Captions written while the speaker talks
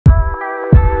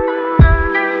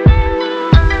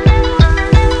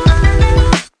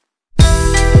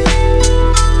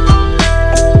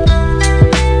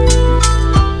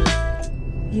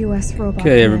robot.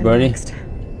 Okay, everybody,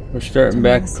 we're starting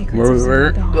back where we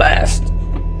were last.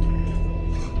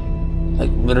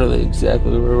 Like literally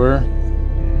exactly where we were.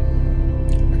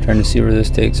 I'm trying to see where this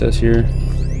takes us here.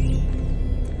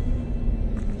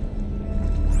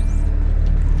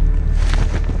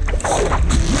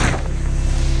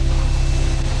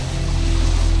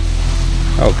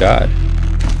 Oh God.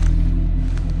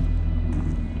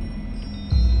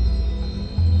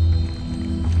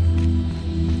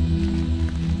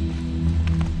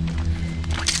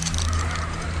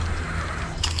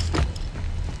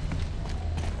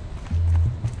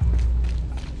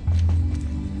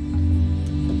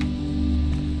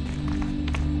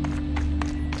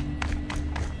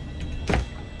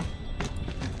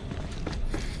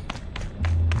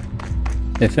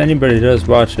 If anybody does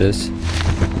watch this,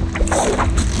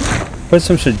 put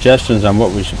some suggestions on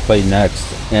what we should play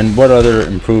next and what other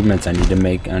improvements I need to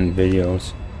make on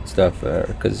videos stuff,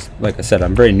 because like I said,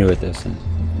 I'm very new at this and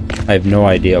I have no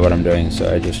idea what I'm doing,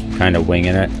 so I just kind of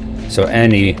winging it. So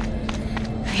any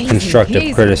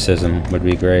constructive criticism would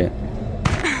be great.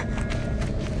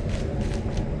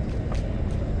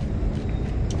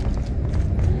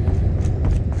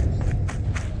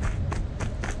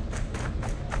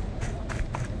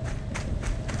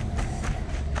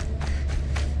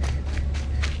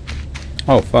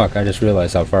 Oh fuck, I just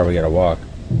realized how far we gotta walk.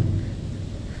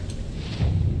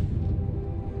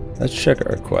 Let's check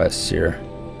our quests here.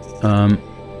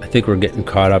 I think we're getting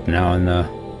caught up now in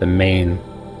the main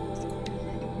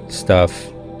stuff.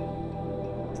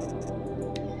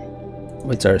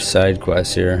 What's our side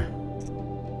quest here?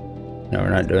 No,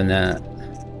 we're not doing that.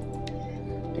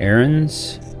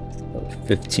 Errands?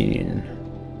 15.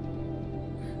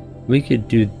 We could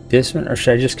do this one, or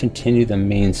should I just continue the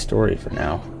main story for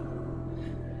now?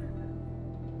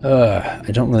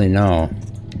 I don't really know.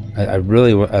 I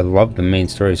love the main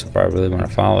story so far. I really want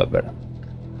to follow it, but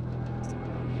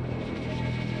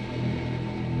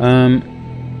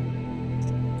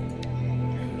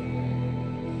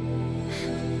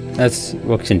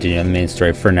we'll continue on the main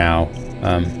story for now.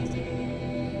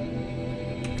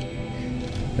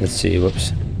 Let's see.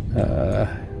 Whoops.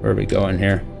 Where are we going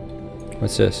here?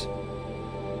 What's this?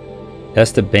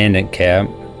 That's the bandit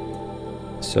camp.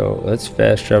 So let's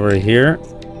fast travel here.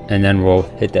 And then we'll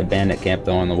hit that bandit camp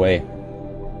though on the way.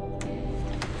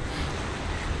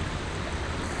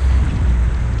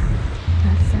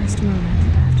 That first moment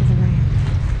after the rain.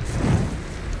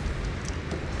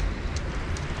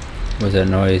 What's that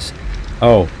noise?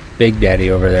 Oh, Big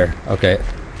Daddy over there. Okay.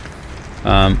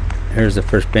 Here's the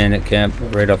first bandit camp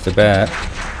right off the bat.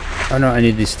 Oh no, I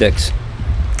need these sticks.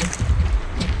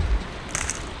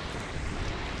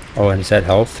 Oh, and is that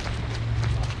health?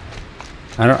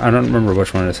 I don't remember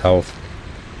which one is health.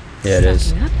 Yeah, it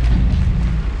is.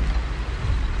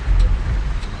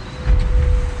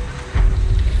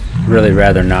 Really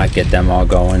rather not get them all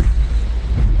going.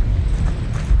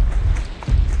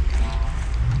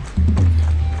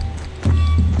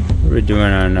 What are we doing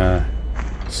on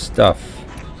stuff?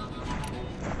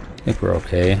 I think we're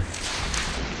okay.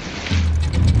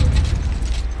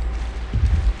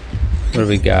 What do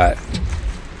we got?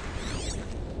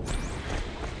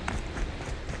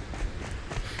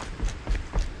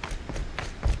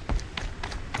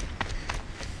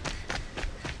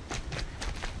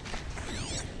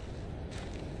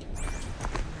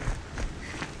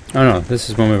 Oh no, this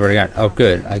is one we've already got. Oh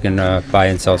good, I can buy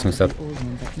and sell some stuff.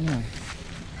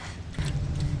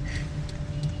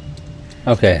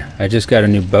 Okay, I just got a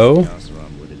new bow.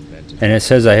 And it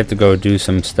says I have to go do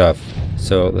some stuff.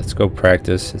 So let's go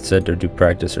practice. It said to do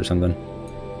practice or something.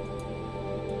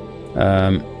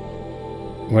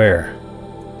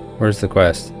 Where's the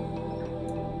quest?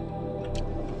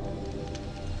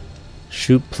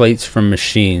 Shoot plates from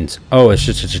machines. Oh, it's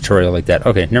just a tutorial like that.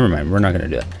 Okay, never mind. We're not going to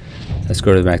do that. Let's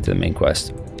go back to the main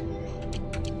quest.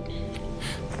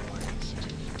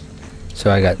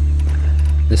 So I got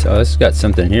this. Oh, this has got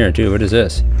something here too. What is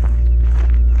this?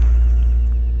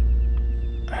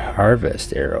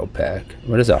 Harvest arrow pack.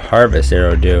 What does a harvest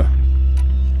arrow do?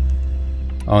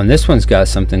 Oh, and this one's got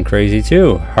something crazy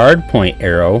too. Hard point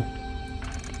arrow.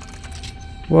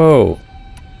 Whoa.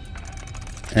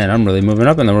 And I'm really moving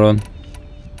up in the world.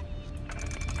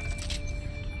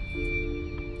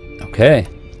 Okay.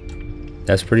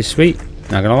 That's pretty sweet,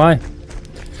 not gonna lie.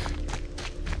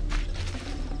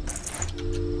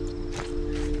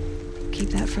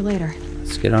 Keep that for later.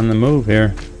 Let's get on the move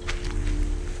here.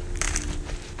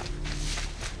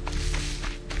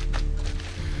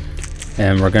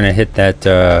 And we're gonna hit that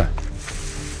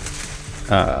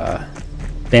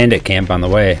bandit camp on the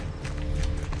way.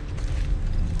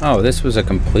 Oh, this was a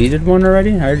completed one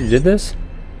already? I already did this?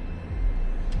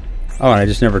 Oh, and I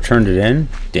just never turned it in?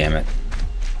 Damn it.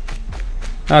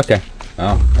 Okay.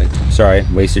 Oh, sorry.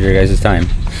 Wasted your guys' time.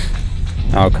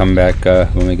 I'll come back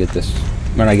when we get this.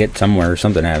 When I get somewhere or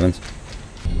something happens.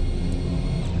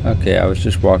 Okay, I was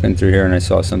just walking through here and I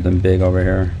saw something big over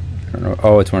here. I don't know.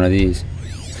 Oh, it's one of these.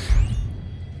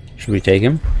 Should we take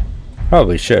him?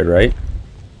 Probably should, right?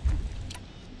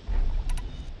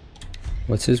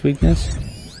 What's his weakness?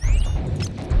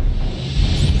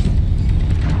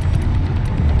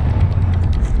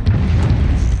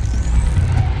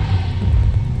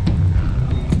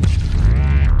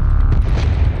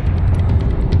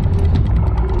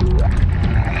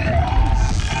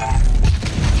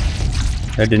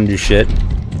 That didn't do shit.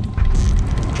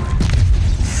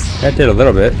 That did a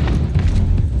little bit.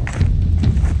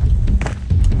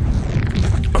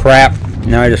 Crap.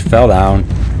 Now I just fell down.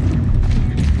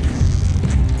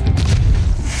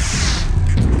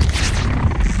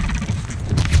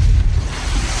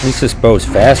 At least this bow's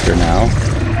faster now.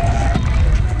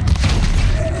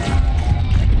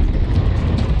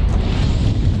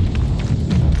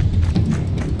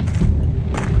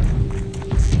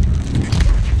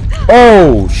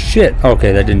 Oh, shit.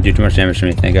 Okay, that didn't do too much damage to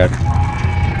me, thank God.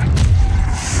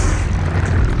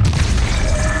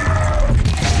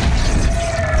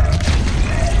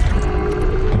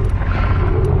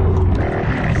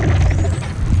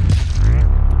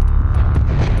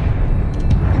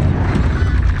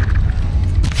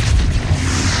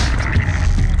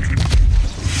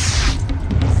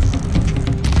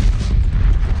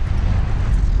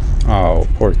 Oh,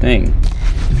 poor thing.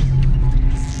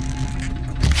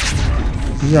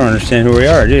 You don't understand who we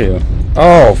are, do you?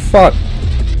 Oh, fuck!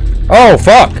 Oh,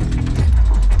 fuck!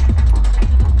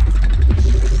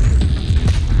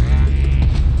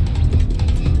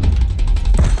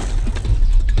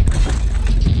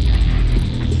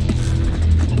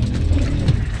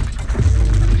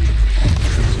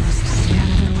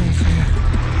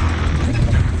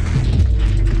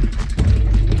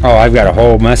 Oh, I've got a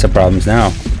whole mess of problems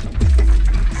now.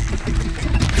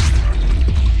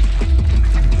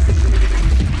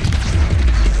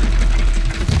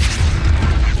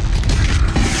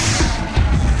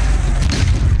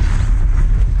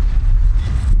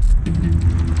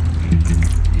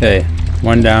 Okay,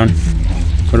 one down.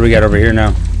 What do we got over here now?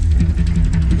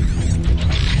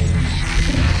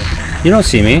 You don't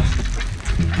see me.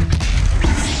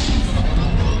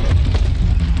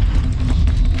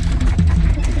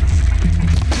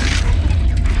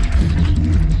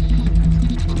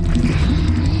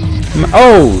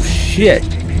 Oh, shit.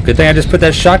 Good thing I just put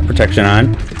that shock protection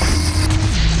on.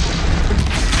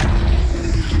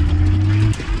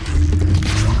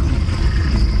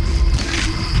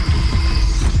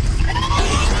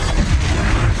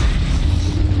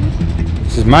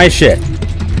 This is my shit.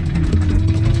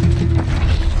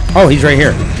 Oh, he's right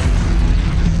here.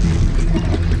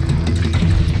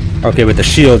 Okay, with the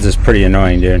shields is pretty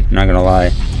annoying, dude. Not gonna lie.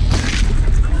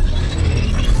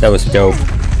 That was dope.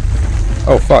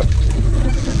 Oh, fuck.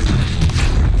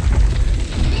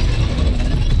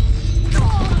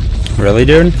 Really,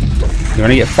 dude? You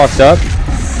wanna get fucked up?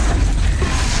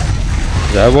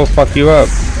 'Cause I will fuck you up.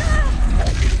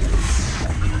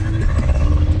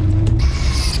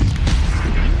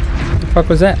 What the fuck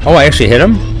was that? Oh, I actually hit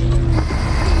him?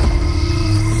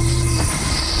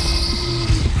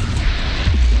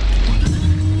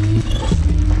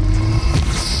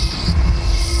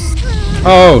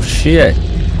 Oh, shit.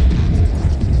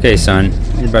 Okay, son.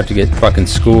 You're about to get fucking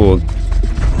schooled.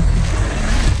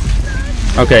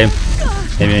 Okay.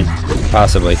 Maybe.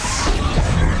 Possibly.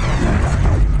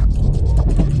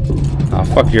 I'll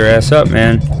fuck your ass up,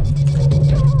 man.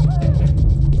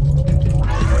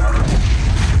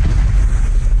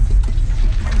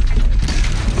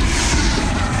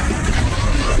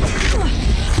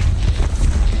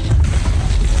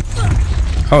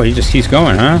 Oh, he just keeps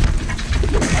going, huh?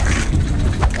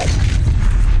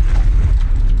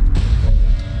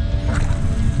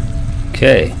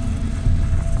 Okay.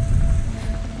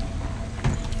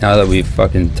 Now that we've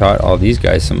fucking taught all these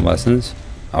guys some lessons,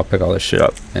 I'll pick all this shit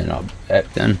up and I'll be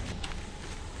back then.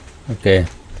 Okay,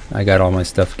 I got all my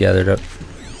stuff gathered up.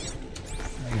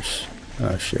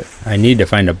 Oh shit. I need to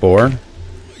find a bore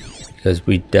because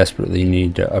we desperately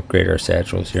need to upgrade our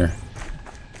satchels here.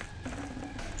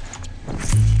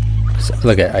 So,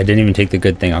 look at it. I didn't even take the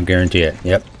good thing, I'll guarantee it.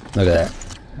 Yep, look at that.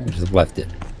 I just left it.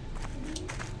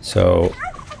 So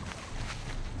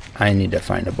I need to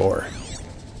find a boar.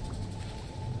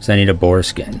 So I need a boar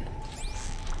skin.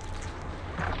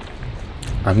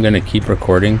 I'm gonna keep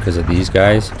recording because of these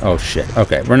guys. Oh shit.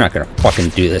 Okay, we're not gonna fucking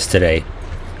do this today.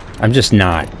 I'm just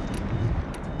not.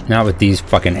 Not with these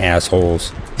fucking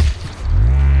assholes.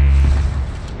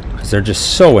 things. They're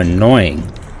just so annoying.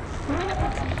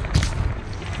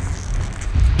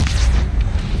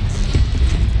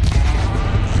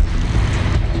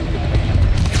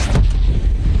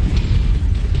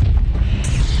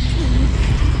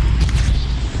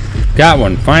 Got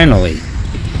one, finally.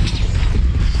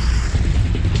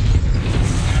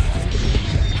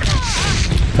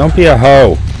 Don't be a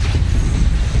hoe.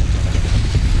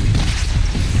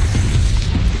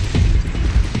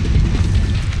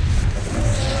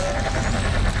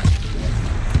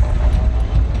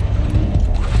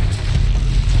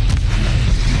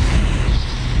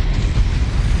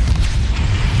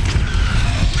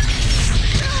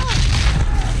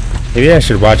 Maybe I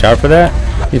should watch out for that,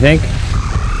 you think?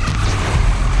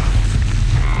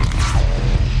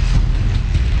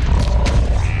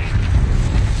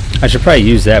 I should probably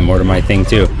use that more to my thing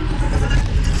too.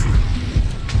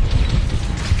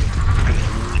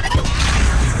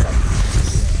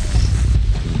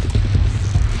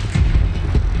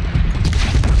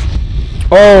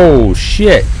 Oh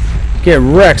shit! Get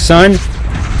wrecked, son!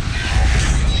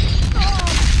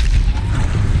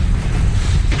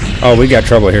 Oh, we got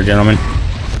trouble here, gentlemen.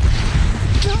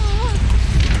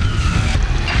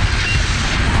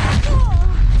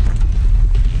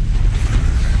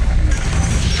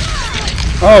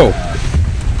 Oh!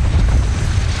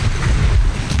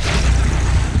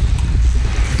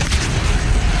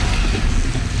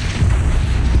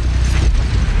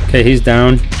 Okay, he's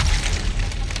down.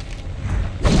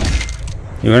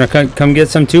 You wanna come get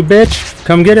some too, bitch?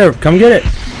 Come get her. Come get it.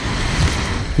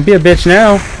 Don't be a bitch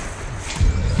now.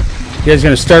 You guys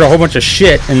gonna start a whole bunch of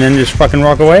shit and then just fucking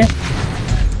walk away?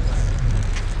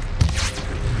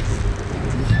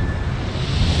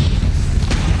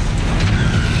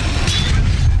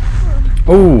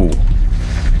 Oh.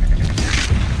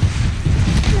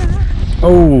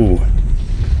 Oh.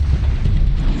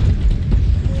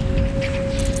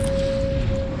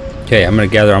 Okay, I'm gonna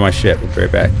gather all my shit. We'll be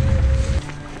right back.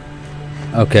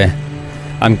 Okay.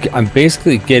 I'm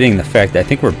basically getting the fact that I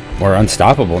think we're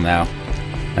unstoppable now.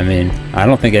 I mean, I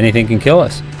don't think anything can kill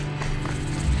us.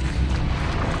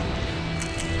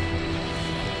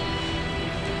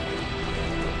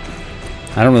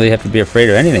 I don't really have to be afraid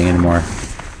of anything anymore.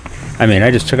 I mean,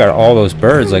 I just took out all those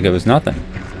birds like it was nothing.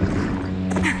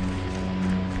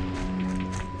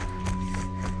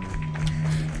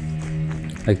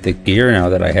 Like the gear now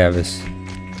that I have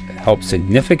helps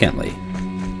significantly.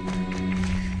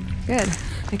 Good.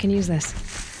 I can use this.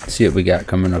 Let's see what we got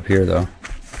coming up here, though.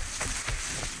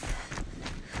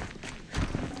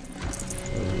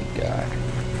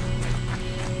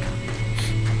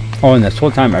 Oh, and this whole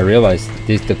time I realized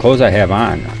the clothes I have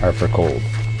on are for cold.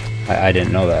 I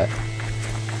didn't know that.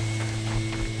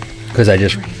 Because I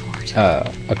just,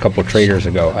 a couple traders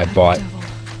ago, I bought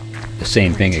the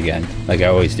same thing again. Like I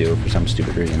always do for some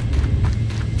stupid reason.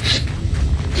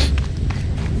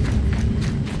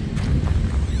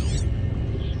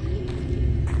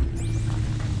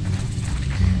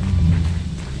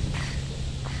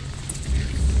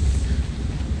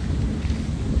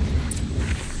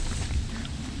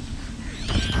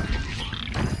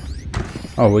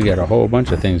 Oh, we got a whole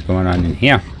bunch of things going on in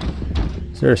here.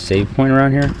 Is there a save point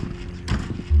around here?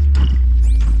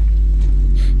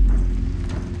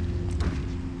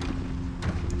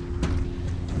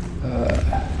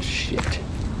 Shit.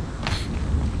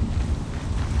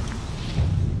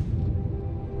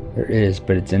 There is,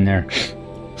 but it's in there.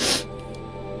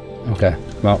 Okay,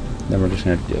 well, then we're just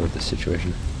gonna have to deal with this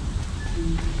situation.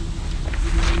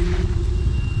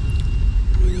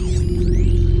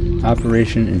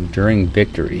 Operation Enduring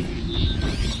Victory.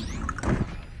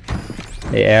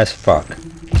 Hey, ass fuck.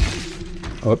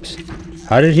 Oops.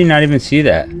 How did he not even see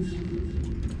that?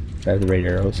 Do I have the right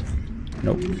arrows?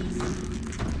 Nope.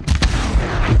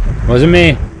 Wasn't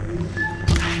me.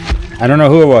 I don't know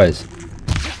who it was.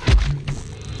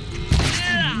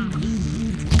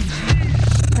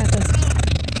 That does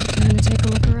it. I'm gonna take a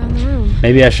look around the room.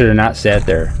 Maybe I should have not sat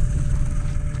there.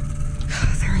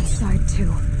 They're inside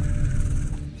too.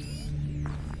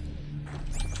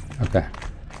 Okay.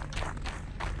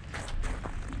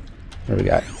 What do we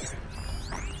got?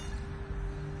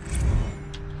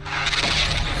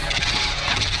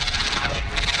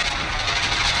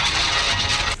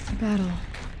 Battle.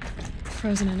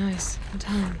 Frozen in ice. In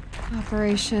time.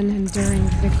 Operation Enduring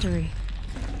Victory.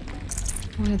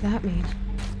 What did that mean?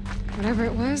 Whatever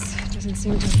it was, it doesn't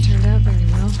seem to have turned out very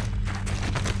well.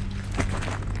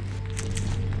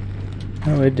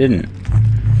 No, it didn't.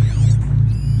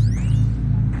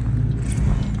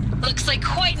 Looks like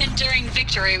quite an enduring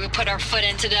victory we put our foot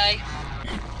in today.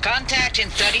 Contact in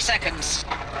 30 seconds.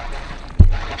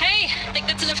 Hey, Think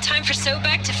that's enough time for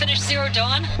Sobek to finish Zero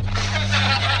Dawn?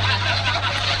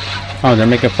 Oh, they're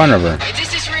making fun of her. If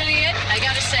this is really it, I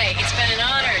gotta say, it's been an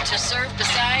honor to serve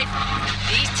beside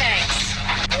these tanks.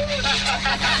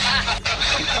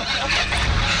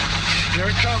 Here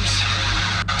it comes.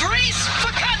 Brace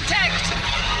for contact!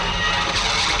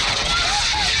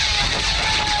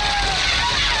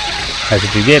 That's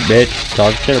what you get, bitch.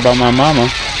 Talk shit about my mama.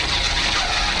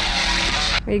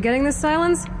 Are you getting this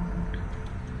silence?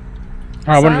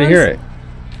 Oh, I wanted to hear it.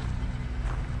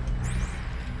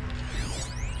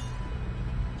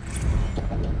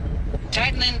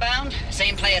 Titan inbound,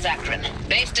 same play as Akron.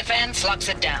 Base defense locks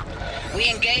it down. We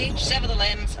engage, sever the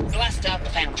limbs, blast out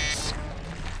the foundries.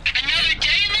 Another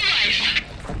day in the life.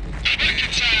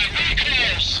 Expected time, very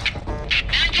close.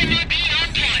 NVME on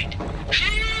point.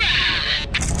 Hoorah!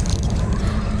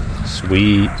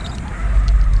 Sweet.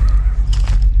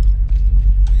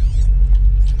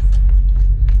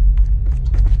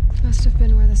 Must have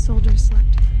been where the soldiers slept.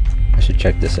 I should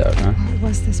check this out, huh? What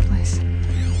was this place?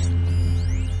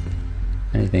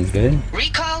 Anything good?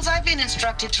 Recalls, I've been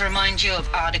instructed to remind you of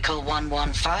Article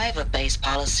 115 of base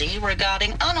policy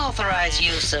regarding unauthorized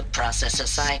use of processor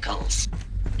cycles.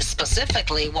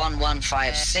 Specifically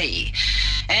 115C.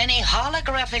 Any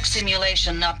holographic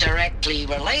simulation not directly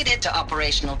related to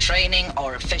operational training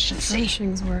or efficiency.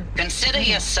 Furnishings were... Consider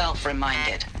yourself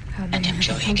reminded How'd they and ever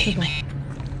enjoy get your comfortable? gaming.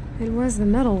 It was the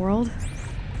metal world.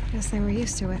 Guess they were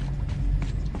used to it.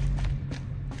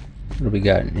 What do we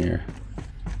got in here?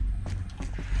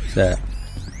 What's that?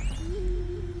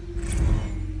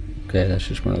 Okay, that's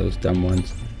just one of those dumb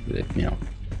ones that, you know,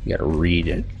 you gotta read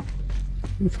it.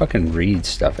 Who fucking reads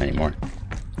stuff anymore?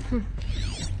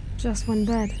 Just one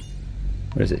bed.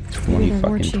 What is it? 20 Maybe their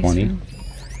war fucking chief's 20? room.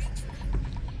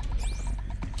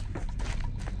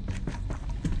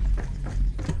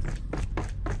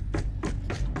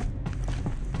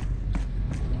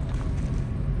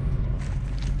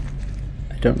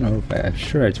 I don't know if I'm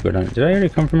sure I had to go down. Did I already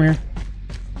come from here?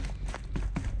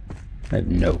 I have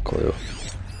no clue.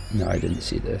 No, I didn't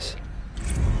see this.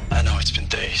 I know it's been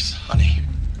days, honey.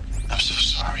 I'm so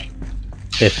sorry.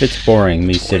 If it's boring,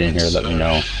 me sitting here, let me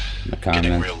know in the Getting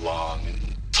comments. real long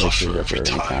and Feel free tougher to every put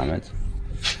it in the time. comments.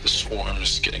 The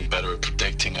swarm's getting better at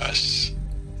predicting us.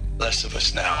 Less of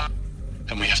us now.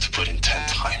 And we have to put in 10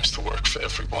 times the work for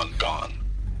everyone gone.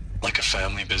 Like a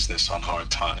family business on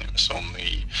hard times,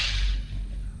 only...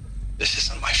 This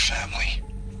isn't my family.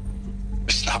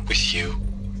 It's not with you.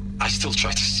 I still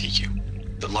try to see you.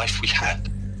 The life we had.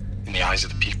 In the eyes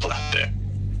of the people out there.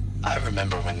 I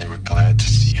remember when they were glad to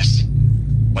see us.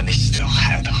 When they still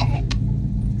had hope.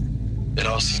 It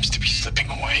all seems to be slipping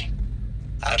away.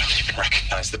 I don't even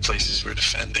recognize the places we're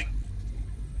defending.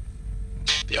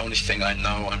 The only thing I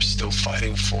know I'm still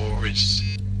fighting for is...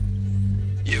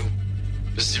 you.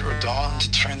 Zero Dawn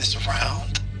to turn this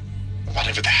around.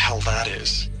 Whatever the hell that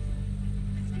is.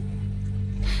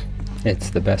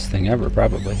 It's the best thing ever,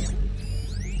 probably.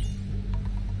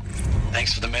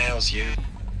 Thanks for the mails, you.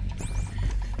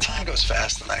 Time goes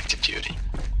fast on active duty.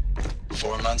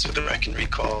 4 months with the wrecking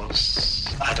recalls,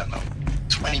 I don't know,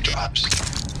 20 drops.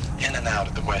 In and out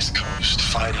of the West Coast,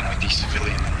 fighting with these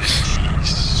civilian enlistees,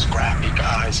 scrappy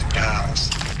guys and gals.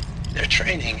 Their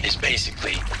training is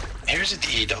basically, here's a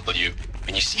DEW,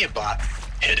 when you see a bot,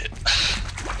 hit it.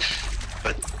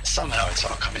 But somehow it's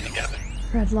all coming together.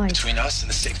 Red light. Between us and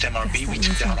the 6th MRB, we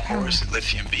took down a horse at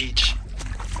Lithium Beach.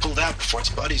 Pulled out before its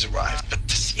buddies arrived, but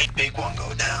to see a big one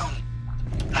go down,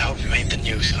 I hope you made the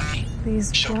news, honey.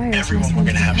 These Show wires everyone must we're be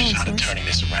gonna have a power shot at source. turning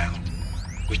this around.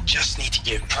 We just need to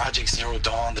give Project Zero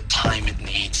Dawn the time it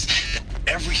needs.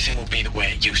 Everything will be the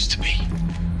way it used to be.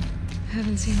 I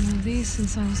haven't seen one of these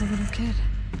since I was a little kid.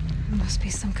 There must be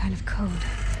some kind of code.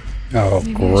 Oh,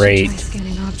 Maybe I should great. try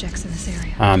scanning objects in this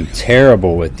area. I'm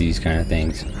terrible with these kind of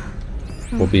things.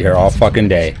 We'll be here all fucking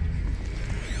day.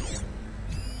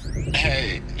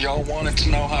 Hey, y'all wanted to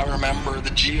know how I remember the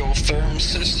geotherm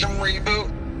system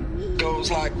reboot? Goes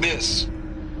like this.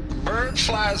 The bird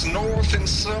flies north in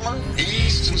summer,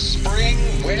 east in spring,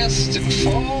 west in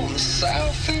fall, and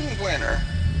south in winter.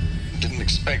 Didn't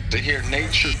expect to hear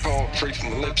nature poetry from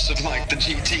the lips of like the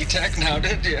GT tech now,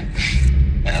 did you?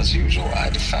 As usual, I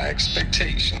defy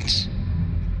expectations.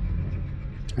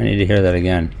 I need to hear that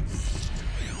again.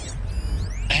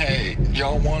 Hey,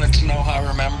 y'all wanted to know how I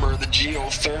remember the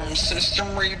geotherm system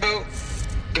reboot?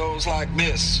 Goes like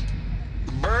this.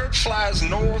 The bird flies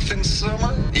north in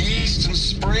summer, east in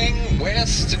spring,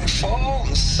 west in fall,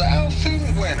 and south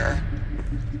in winter.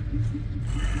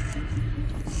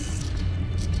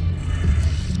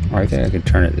 Oh, I think I could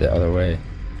turn it the other way.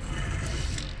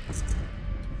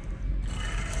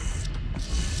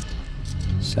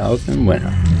 south and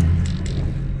winter.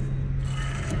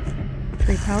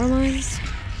 3 power lines,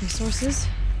 resources.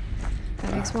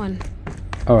 That makes 1.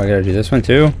 Oh, I gotta do this one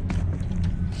too?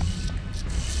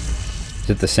 Is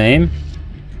it the same?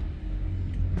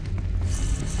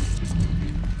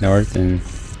 North and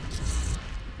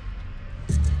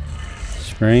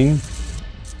spring.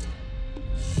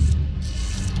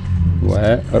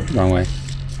 West. Oh, wrong way.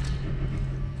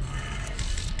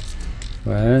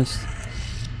 West.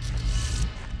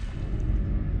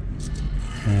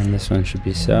 And this one should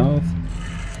be south.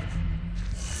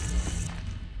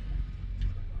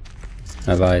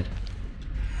 I lied.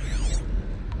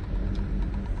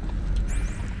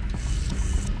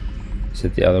 Is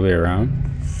it the other way around?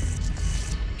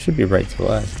 Should be right to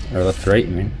left. Or left to right, I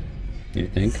mean. You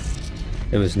think?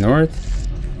 It was north?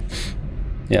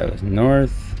 Yeah, it was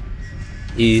north,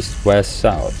 east, west,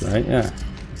 south, right? Yeah.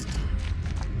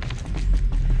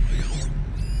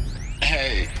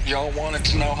 Hey, y'all wanted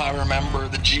to know how I remember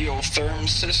the geotherm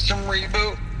system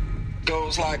reboot?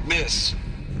 Goes like this.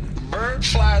 Bird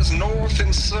flies north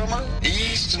in summer,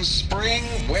 east in spring,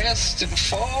 west in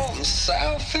fall, and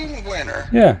south in winter.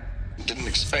 Yeah. Didn't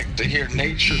expect to hear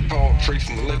nature poetry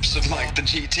from the lips of Mike the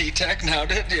GT Tech now,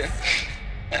 did you?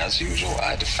 As usual,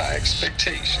 I defy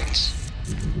expectations.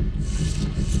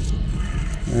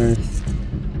 Earth.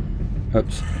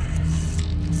 Oops.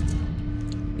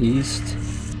 East.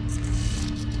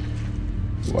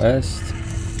 West.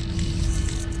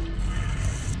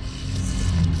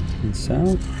 And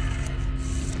south.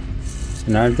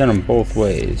 So now I've done them both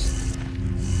ways.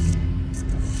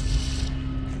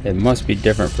 It must be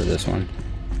different for this one.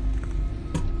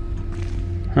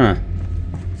 Huh.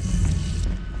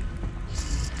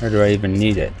 Or do I even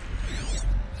need it?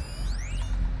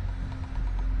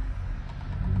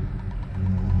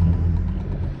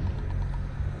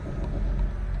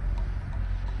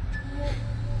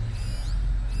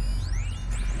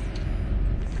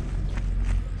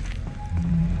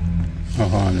 Oh,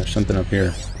 hold on, there's something up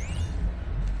here.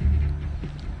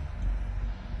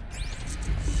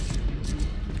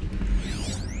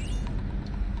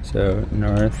 So,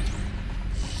 north,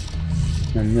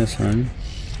 and this one,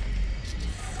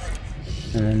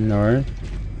 and then north.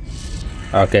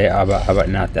 Okay, how about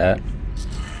not that?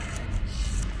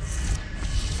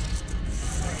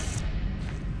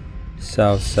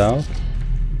 South, south.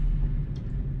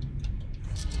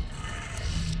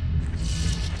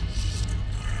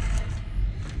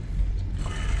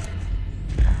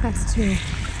 That's 2.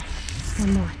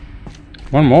 1 more.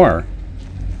 One more?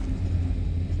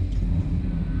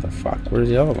 The fuck? Where's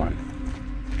the other one?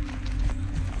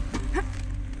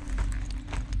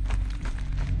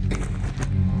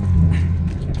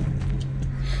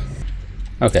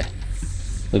 Okay.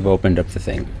 We've opened up the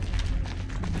thing.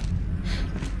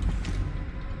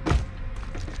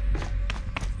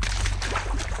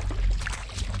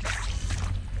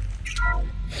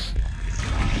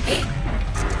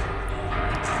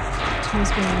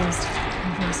 Tools being used.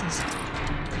 Invoices.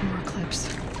 More clips.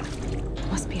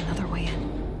 Must be another way in.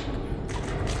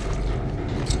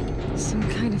 Some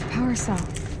kind of power cell.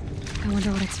 I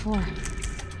wonder what it's for.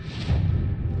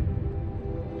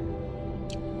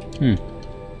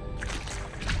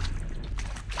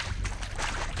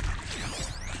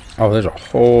 Oh, there's a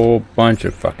whole bunch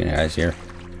of fucking guys here.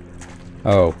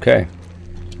 Okay.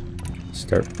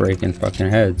 Start breaking fucking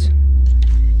heads.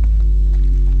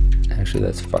 Actually,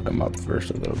 let's fuck them up first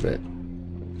a little bit.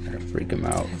 Gotta freak them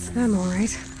out. It's them, all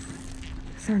right.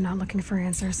 They're not looking for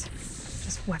answers.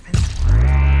 Just weapons.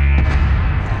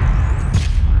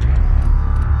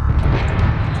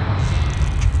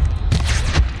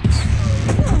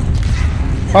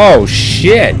 Oh,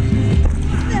 shit!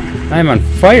 I'm on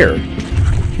fire!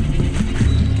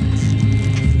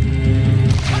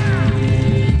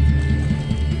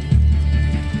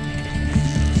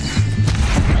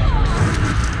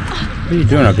 What are you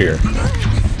doing up here?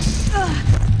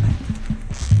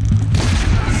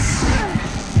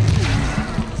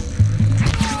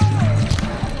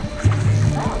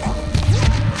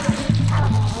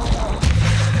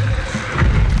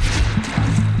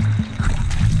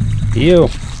 Ew.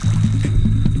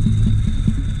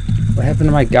 What happened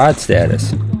to my god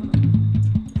status?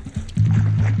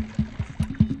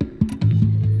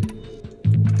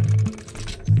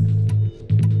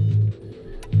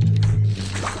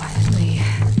 Quietly.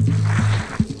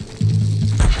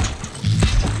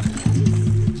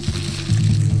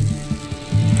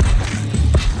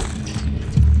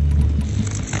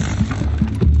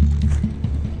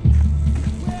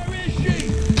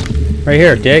 Right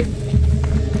here, dick.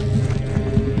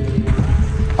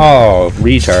 Oh,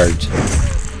 retards.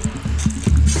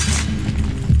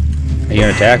 Are you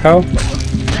gonna attack, Ho?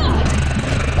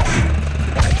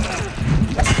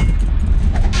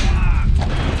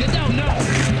 Get down now.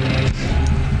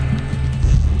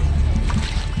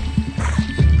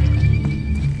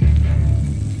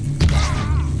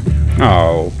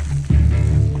 Oh.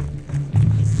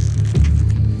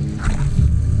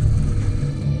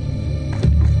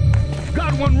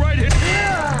 Got one right here.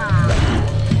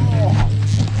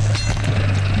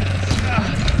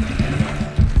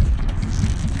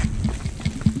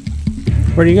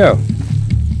 Where'd he go?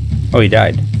 Oh, he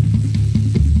died.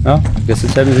 Well, I guess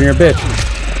it's heaven's in your bitch.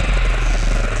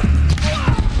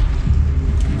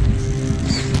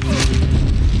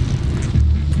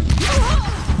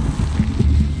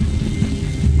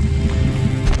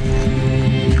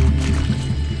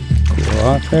 Cool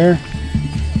off there.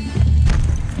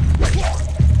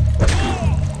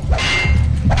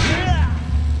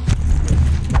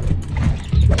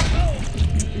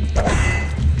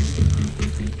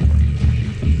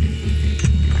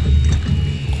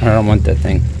 I don't want that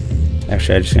thing.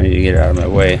 Actually, I just need to get it out of my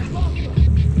way.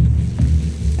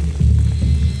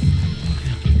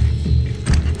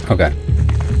 Okay.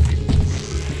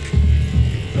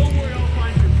 Don't worry, I'll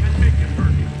find you and make it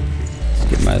hurt. Let's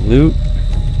get my loot.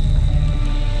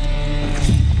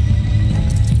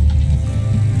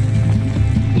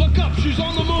 Look up, she's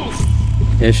on the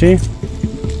move. Is she?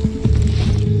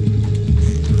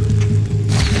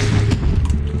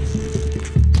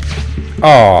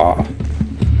 Aww.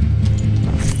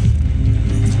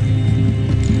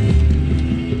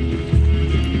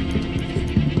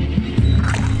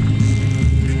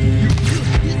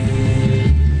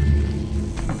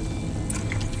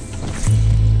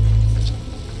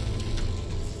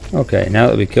 Okay, now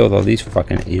that we killed all these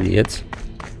fucking idiots.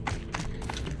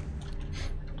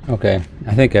 Okay,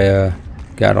 I think I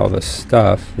got all the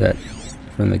stuff that,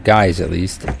 from the guys at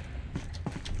least.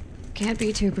 Can't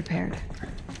be too prepared.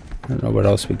 I don't know what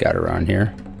else we got around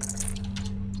here.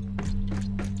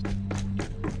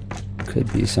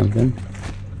 Could be something.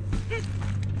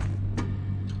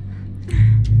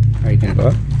 Are you gonna go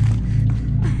up?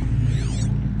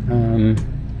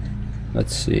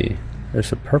 Let's see.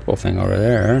 There's a purple thing over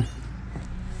there.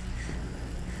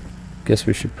 Guess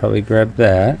we should probably grab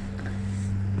that.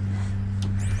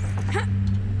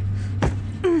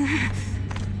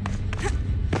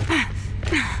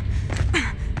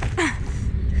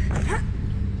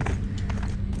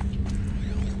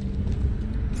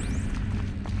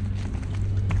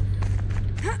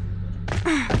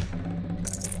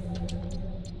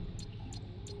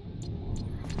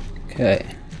 Okay.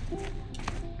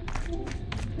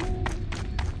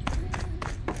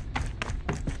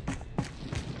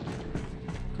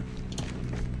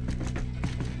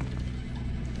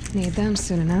 Need them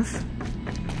soon enough.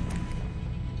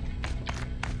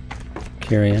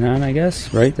 Carrying on, I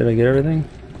guess. Right? Did I get everything?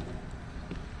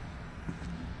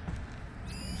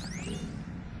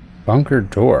 Bunker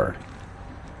door.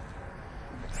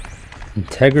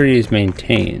 Integrity is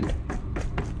maintained.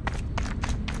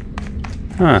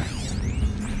 Huh.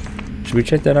 Should we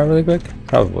check that out really quick?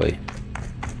 Probably.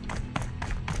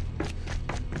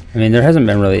 I mean, there hasn't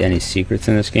been really any secrets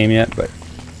in this game yet, but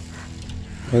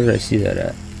where did I see that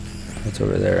at? That's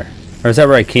over there. Or is that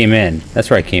where I came in?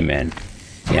 That's where I came in.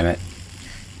 Damn it.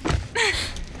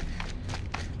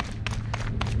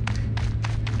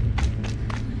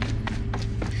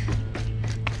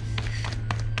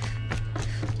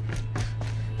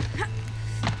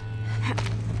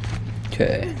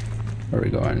 Okay. Where are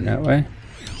we going? That way?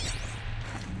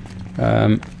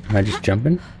 Am I just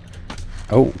jumping?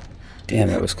 Oh. Damn,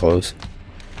 that was close.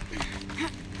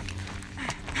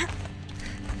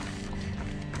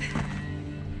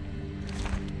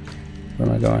 Where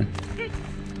am I going?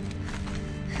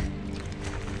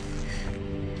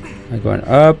 Am I going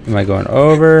up? Am I going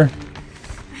over?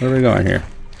 Where are we going here?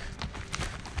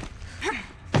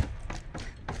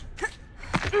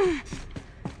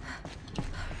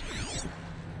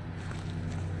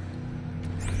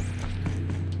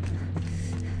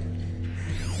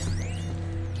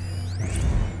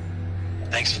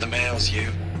 Thanks for the mails, you.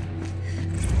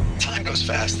 Time goes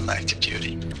fast in active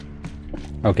duty.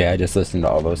 Okay, I just listened to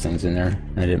all those things in there.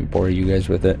 I didn't bore you guys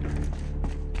with it.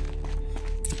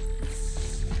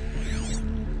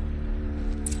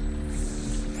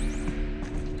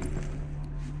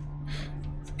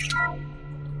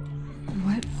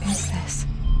 What is this?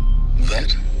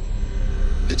 That?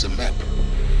 It's a map.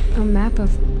 A map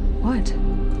of what?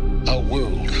 Our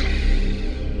world.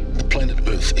 The planet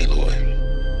Earth, Aloy.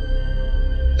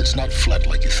 It's not flat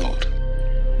like you thought.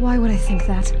 Why would I think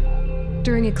that?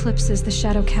 During eclipses, the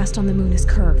shadow cast on the moon is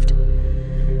curved.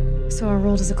 So our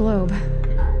world is a globe.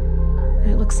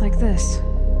 looks like this,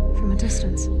 from a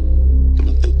distance.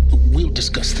 We'll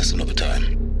discuss this another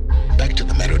time. Back to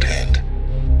the matter at hand.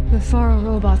 The Faro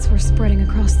robots were spreading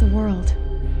across the world,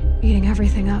 eating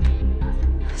everything up.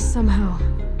 Somehow,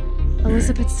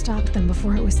 Elizabeth stopped them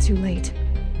before it was too late.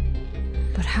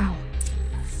 But how?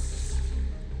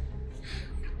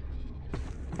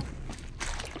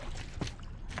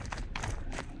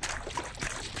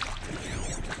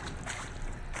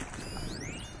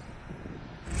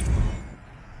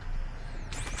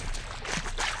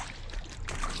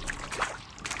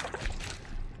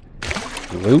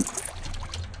 Loot.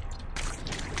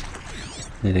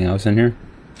 Anything else in here?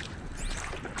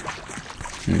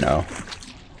 No.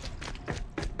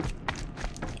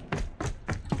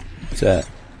 What's that?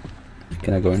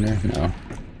 Can I go in there? No.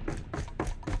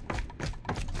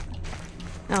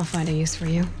 I'll find a use for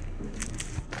you.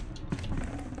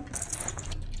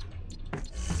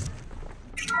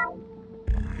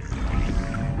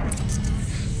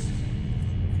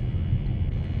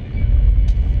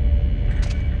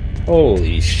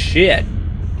 Holy shit.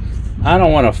 I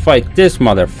don't want to fight this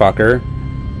motherfucker.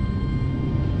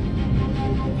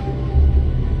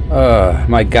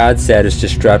 My god status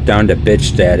just dropped down to bitch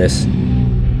status.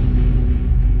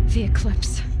 The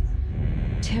Eclipse.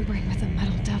 Tampering with the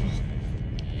metal devil.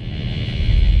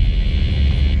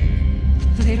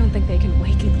 They don't think they can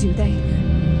wake it, do they?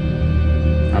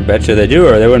 I bet you they do,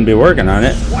 or they wouldn't be working on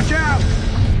it. Watch out!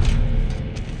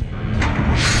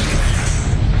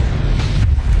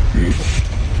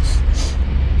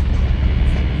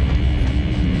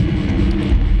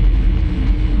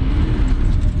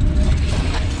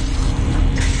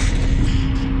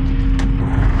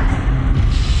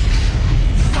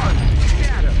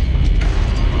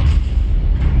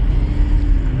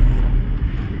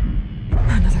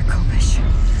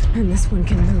 This one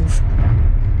can move.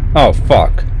 Oh,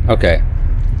 fuck. Okay.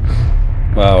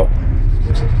 Well,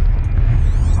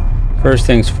 first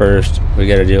things first, we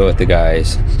gotta deal with the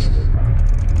guys.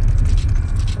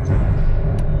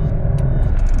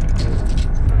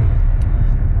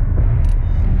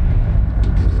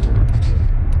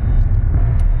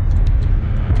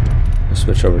 Let's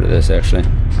switch over to this, actually.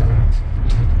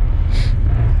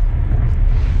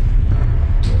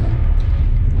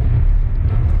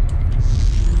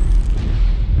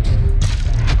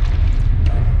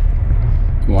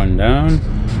 One down.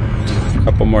 A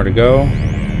couple more to go.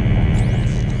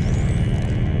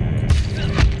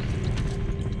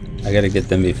 I gotta get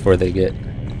them before they get...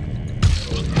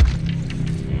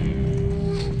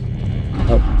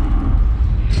 Oh.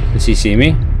 Does he see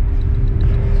me?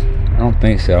 I don't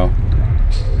think so.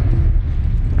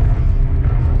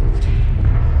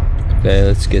 Okay,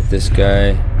 let's get this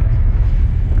guy.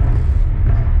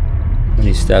 When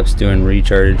he stops doing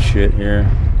retarded shit here.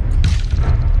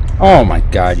 Oh my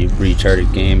god, you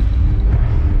retarded game.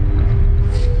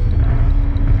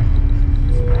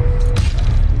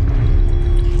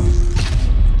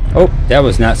 Oh, that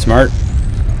was not smart.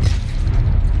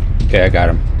 Okay, I got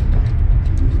him.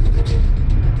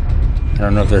 I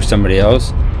don't know if there's somebody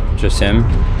else. Just him.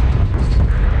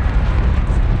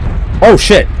 Oh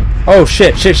shit! Oh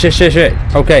shit, shit.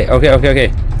 Okay.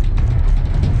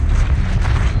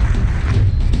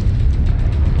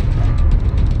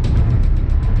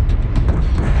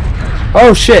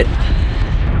 Oh shit!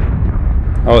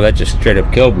 Oh, that just straight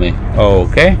up killed me.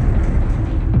 Okay.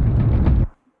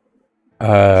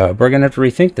 We're gonna have to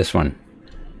rethink this one.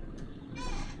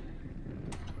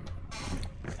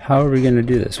 How are we gonna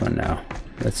do this one now?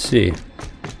 Let's see.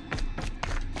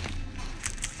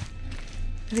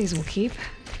 These will keep.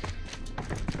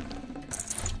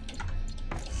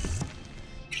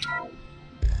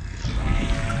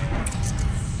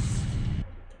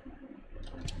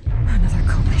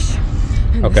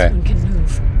 Okay. This one can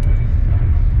move.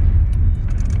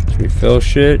 Let's refill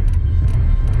shit.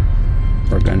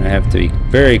 We're gonna have to be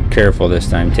very careful this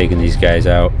time taking these guys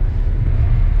out.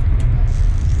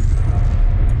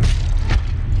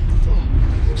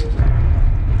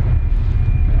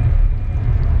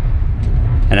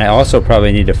 And I also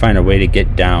probably need to find a way to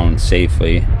get down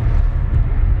safely.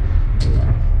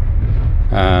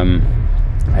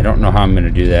 I don't know how I'm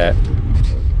gonna do that.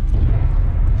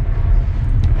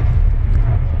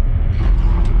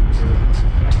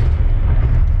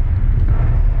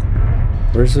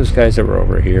 Where's those guys that were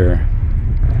over here?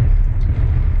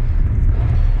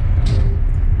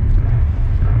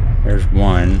 There's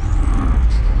one.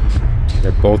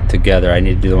 They're both together. I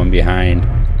need to do the one behind.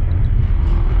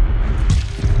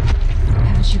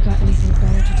 Haven't you got anything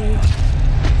better to do?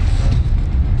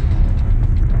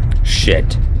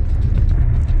 Shit.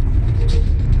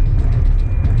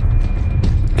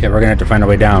 Okay, we're gonna have to find a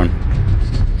way down.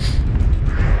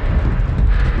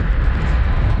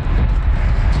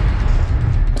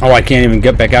 Oh, I can't even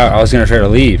get back out. I was gonna try to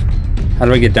leave. How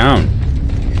do I get down?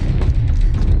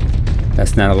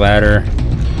 That's not a ladder.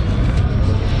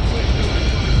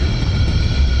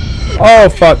 Oh,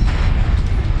 fuck.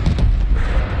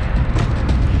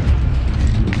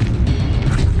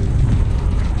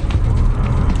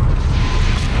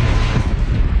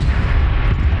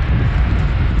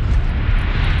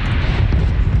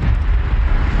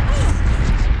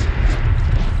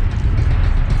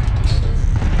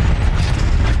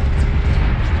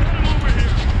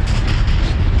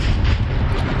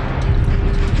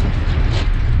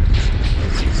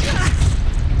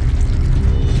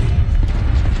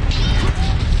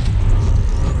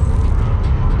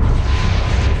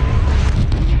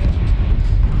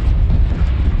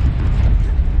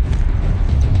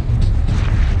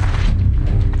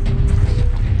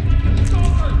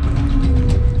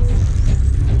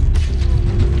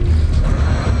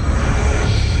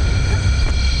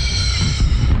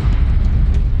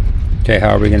 Okay,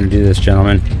 how are we going to do this,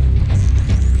 gentlemen?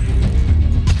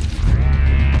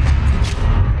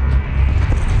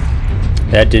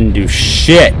 That didn't do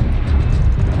shit.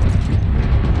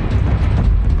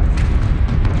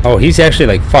 Oh, he's actually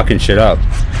like fucking shit up.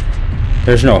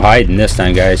 There's no hiding this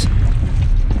time, guys.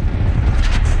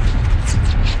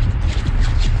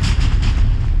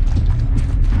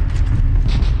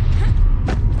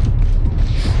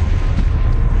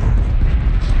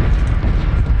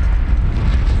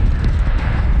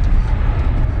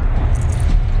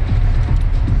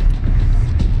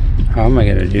 How am I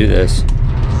gonna do this?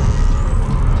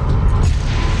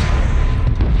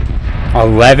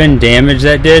 11 damage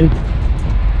that did?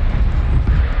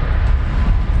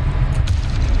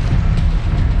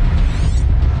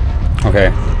 Okay.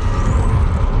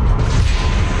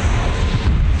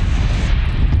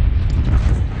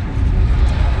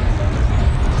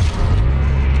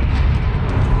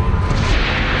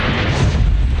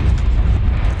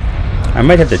 I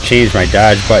might have to change my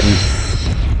dodge button.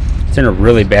 It's in a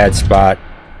really bad spot.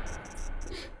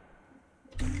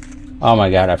 Oh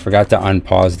my god, I forgot to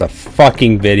unpause the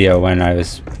fucking video when I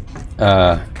was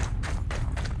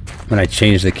when I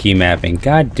changed the key mapping.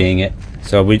 God dang it.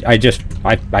 So I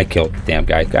killed the damn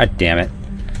guy. God damn it.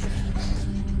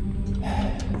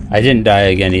 I didn't die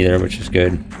again either, which is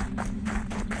good.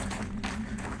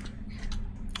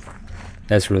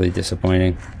 That's really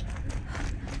disappointing.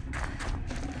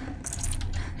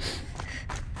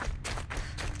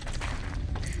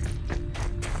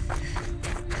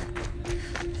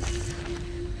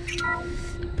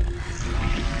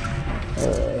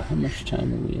 How much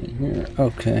time are we in here?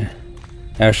 Okay.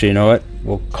 Actually, you know what?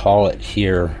 We'll call it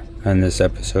here on this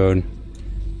episode.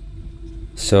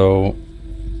 So,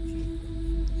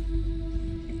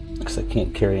 because I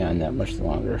can't carry on that much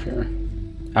longer here.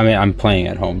 I mean, I'm playing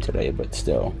at home today, but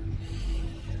still.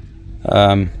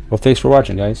 Well, thanks for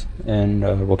watching, guys, and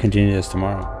we'll continue this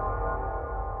tomorrow.